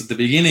expertise at the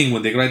beginning,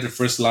 when they write the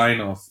first line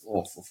of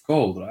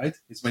code, right,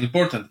 it's very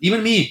important.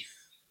 Even me,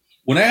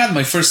 when I had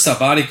my first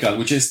sabbatical,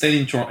 which I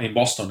stayed in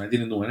Boston, I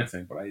didn't do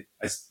anything, but I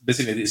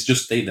basically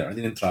just stayed there. I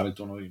didn't travel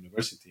to another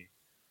university.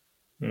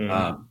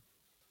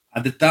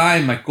 At the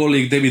time, my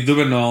colleague David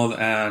Duvernold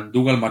and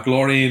Dougal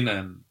McLaurin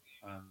and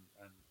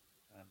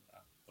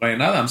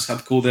Ryan Adams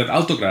had coded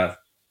AutoGrad.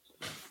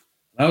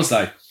 And I was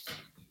like,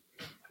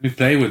 let me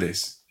play with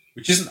this.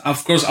 Which isn't,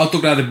 of course,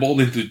 AutoGrad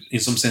evolved into, in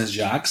some sense,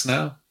 JAX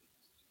now,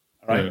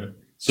 right?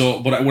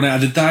 So, but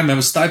at the time I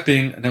was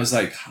typing, and I was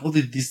like, how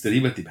did this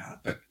derivative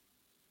happen?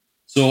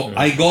 So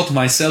I got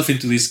myself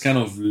into this kind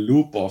of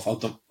loop of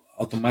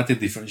automatic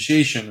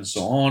differentiation and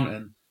so on.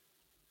 And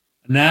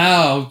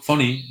now,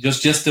 funny,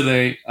 just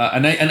yesterday,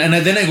 and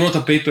then I wrote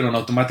a paper on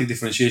automatic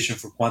differentiation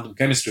for quantum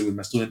chemistry with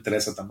my student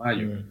Teresa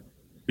Tamayo,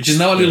 which is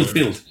now a little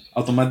field,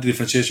 automatic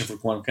differentiation for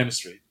quantum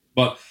chemistry.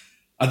 But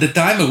at the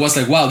time, I was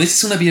like, wow, this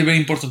is going to be a very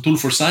important tool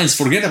for science.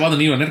 Forget about the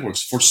neural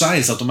networks. For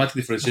science, automatic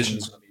differentiation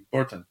is going to be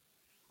important.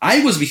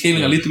 I was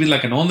behaving a little bit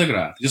like an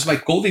undergrad. Just by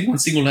coding one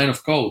single line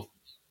of code,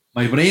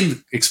 my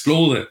brain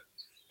exploded.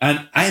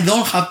 And I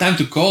don't have time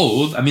to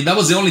code. I mean, that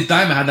was the only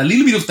time I had a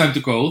little bit of time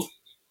to code.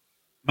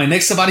 My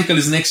next sabbatical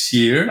is next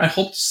year. I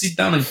hope to sit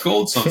down and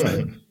code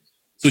something.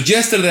 So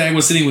yesterday, I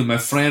was sitting with my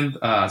friend,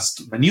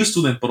 my new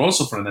student, but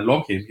also friend. I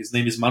love him. His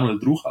name is Manuel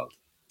Druchald.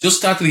 Just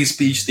started his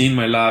PhD in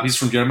my lab. He's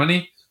from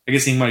Germany. I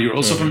guess, Ingmar, you're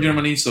also from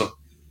Germany. So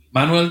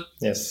Manuel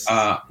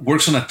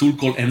works on a tool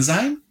called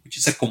Enzyme, which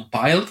is a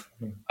compiled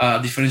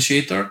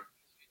differentiator.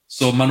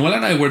 So Manuel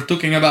and I were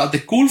talking about the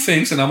cool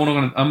things, and I'm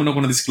not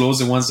going to disclose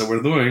the ones that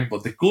we're doing,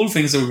 but the cool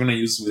things that we're going to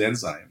use with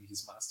Enzyme,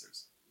 his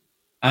masters.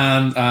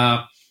 And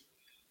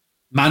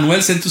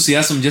Manuel's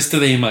enthusiasm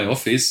yesterday in my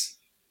office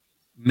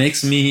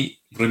makes me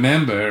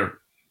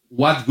remember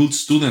what good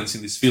students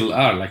in this field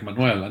are, like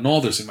Manuel and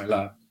others in my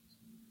lab.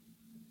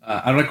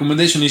 A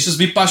recommendation is just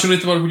be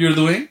passionate about what you're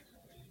doing.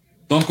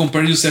 Don't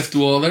compare yourself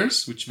to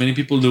others, which many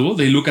people do.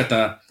 They look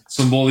at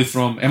somebody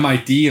from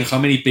MIT and how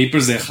many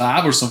papers they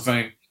have or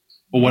something,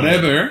 or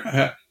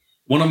whatever.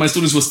 One of my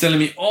students was telling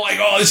me, oh my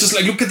God, it's just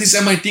like, look at this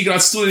MIT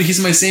grad student.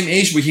 He's my same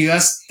age, but he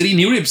has 3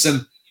 NeurIPS.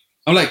 And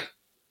I'm like,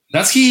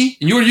 that's he,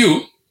 and you're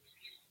you,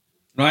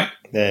 right?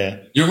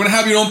 Yeah. You're going to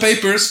have your own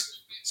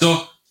papers.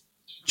 So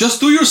just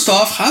do your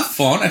stuff, have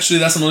fun. Actually,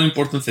 that's another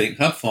important thing.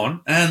 Have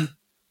fun. And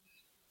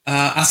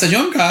as a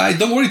young guy,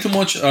 don't worry too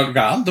much, or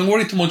gal, don't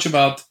worry too much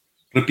about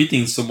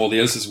repeating somebody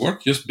else's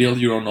work. Just build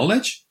your own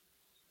knowledge.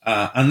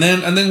 And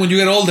then when you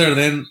get older,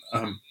 then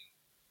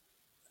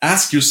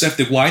ask yourself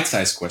the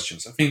Whiteside's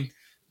questions. I think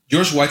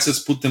George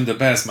Whiteside's put them the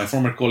best, my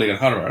former colleague at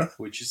Harvard,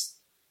 which is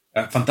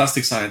a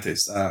fantastic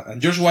scientist.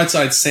 And George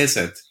Whiteside says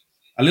it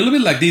a little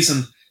bit like this.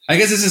 And I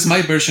guess this is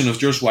my version of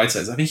George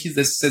Whiteside's. I think he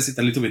says it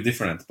a little bit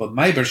different. But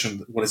my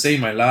version, what I say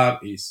in my lab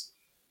is,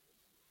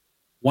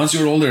 once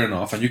you're older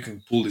enough and you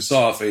can pull this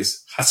off,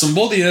 is, has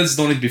somebody else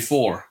done it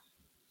before?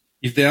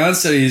 If the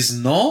answer is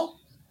no,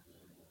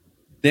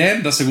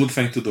 then that's a good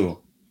thing to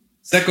do.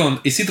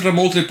 Second, is it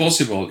remotely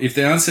possible? If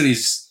the answer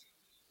is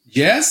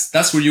yes,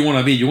 that's where you want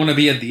to be. You want to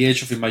be at the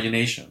edge of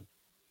imagination.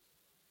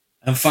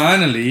 And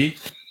finally,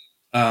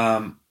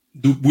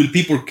 will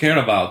people care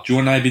about? You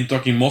and I have been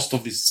talking most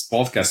of this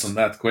podcast on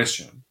that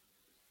question.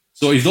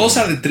 So if those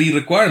are the 3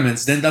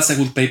 requirements, then that's a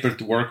good paper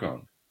to work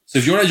on. So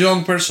if you're a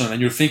young person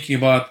and you're thinking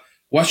about,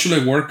 what should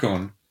I work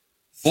on?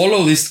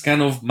 Follow this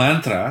kind of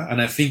mantra, and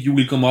I think you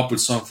will come up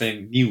with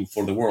something new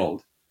for the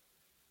world.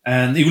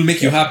 And it will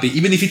make you happy,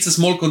 even if it's a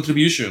small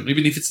contribution,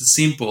 even if it's as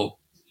simple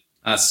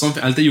as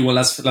something. I'll tell you one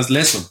last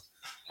lesson.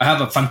 I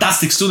have a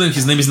fantastic student.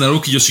 His name is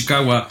Naruki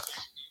Yoshikawa.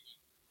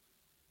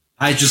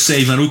 I just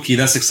say Naruki.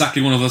 That's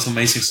exactly one of those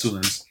amazing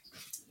students.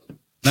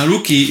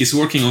 Naruki is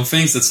working on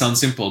things that sound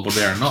simple, but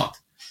they are not.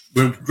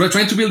 We're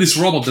trying to build this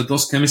robot that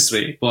does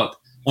chemistry, but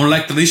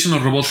unlike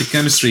traditional robotic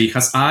chemistry, it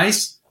has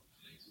eyes,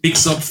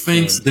 picks up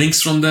things,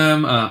 drinks from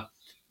them,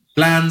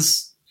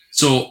 plans.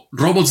 So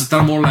robots that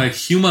are more like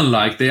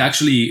human-like, they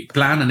actually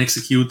plan and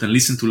execute and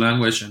listen to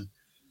language, and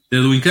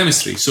they're doing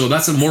chemistry. So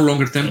that's a more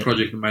longer-term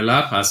project that my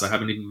lab has, I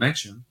haven't even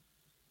mentioned,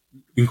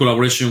 in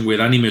collaboration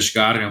with Animesh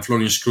Garg and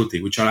Florian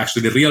Scruti, which are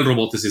actually the real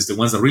roboticists, the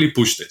ones that really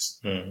push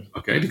this.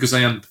 Okay, because I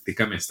am the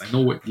chemist. I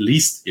know at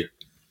least here.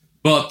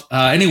 But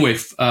anyway,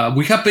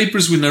 we have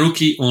papers with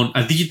Naruki on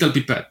a digital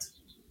pipette,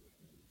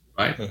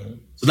 right?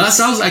 So that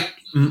sounds like...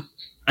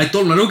 I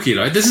told Naruki,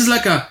 right? This is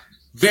like a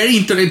very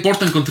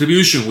important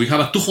contribution. We have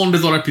a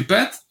 $200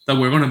 pipette. that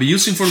we're going to be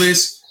using for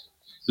this.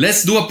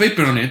 Let's do a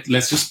paper on it.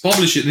 Let's just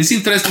publish it. And it's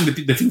interesting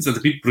the things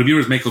that the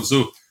reviewers make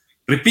also.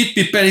 Repeat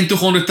pipetting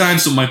 200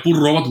 times, so my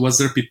poor robot was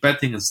there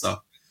pipetting and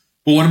stuff.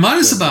 But what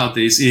matters about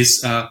this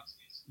is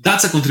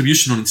that's a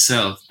contribution on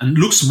itself and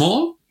looks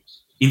small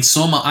in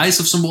some eyes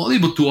of somebody,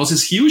 but to us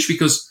it's huge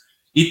because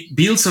it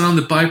builds around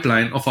the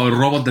pipeline of our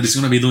robot that is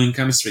going to be doing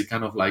chemistry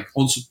kind of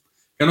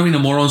in a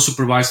more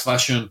unsupervised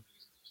fashion,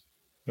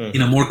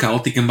 in a more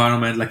chaotic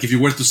environment. Like if you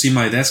were to see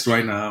my desk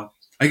right now,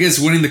 I guess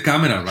we're in the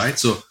camera, right?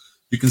 So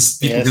people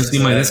can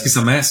see my desk is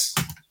a mess.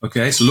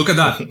 Okay, so look at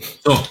that.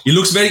 So it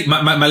looks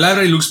my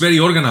library looks very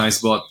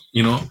organized, but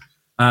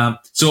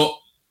so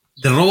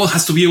the robot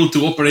has to be able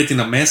to operate in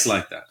a mess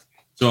like that.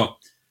 So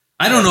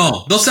I don't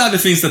know. Those are the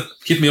things that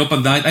keep me up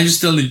at night. I just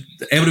tell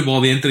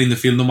everybody entering the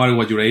field, no matter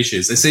what your age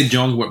is. I say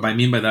young. What I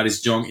mean by that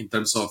is young in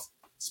terms of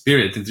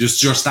spirit, and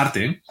just you're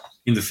starting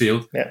in the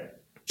field. Yeah.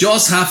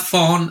 Just have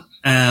fun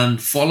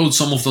and follow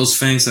some of those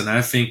things, and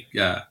I think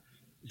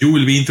you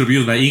will be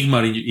interviewed by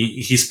Ingmar in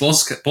his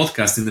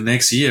podcast in the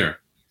next year.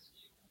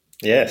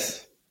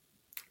 Yes,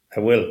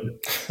 I will.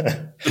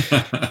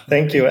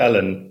 Thank you,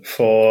 Alan,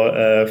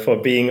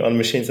 for being on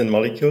Machines and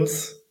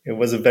Molecules. It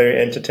was a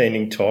very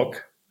entertaining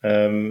talk.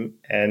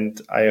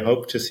 And I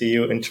hope to see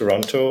you in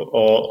Toronto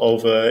or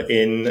over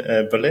in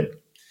Berlin.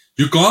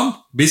 You come,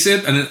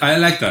 visit, and I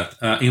like that.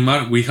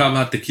 Ingmar, we have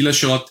a tequila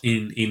shot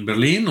in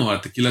Berlin or a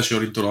tequila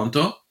shot in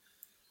Toronto.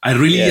 I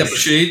really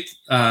appreciate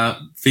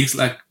things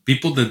like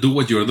people that do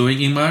what you're doing,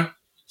 Ingmar.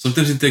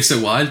 Sometimes it takes a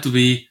while to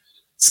be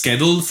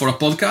scheduled for a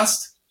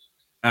podcast,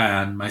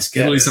 and my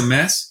schedule is a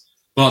mess.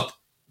 But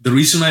the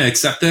reason I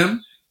accept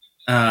them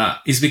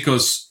is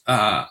because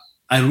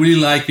I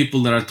really like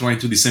people that are trying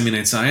to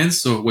disseminate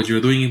science. So what you're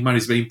doing, Ingmar,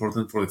 is very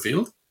important for the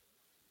field.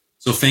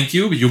 So thank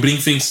you. You bring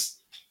things,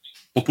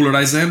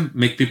 popularize them,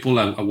 make people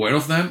aware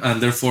of them.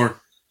 And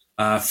therefore,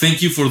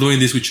 thank you for doing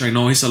this, which I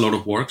know is a lot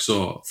of work.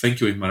 So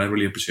thank you, Ingmar. I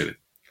really appreciate it.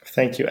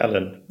 Thank you,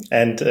 Alan.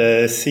 And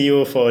see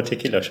you for a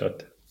tequila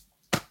shot.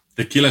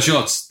 Tequila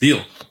shots.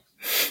 Deal.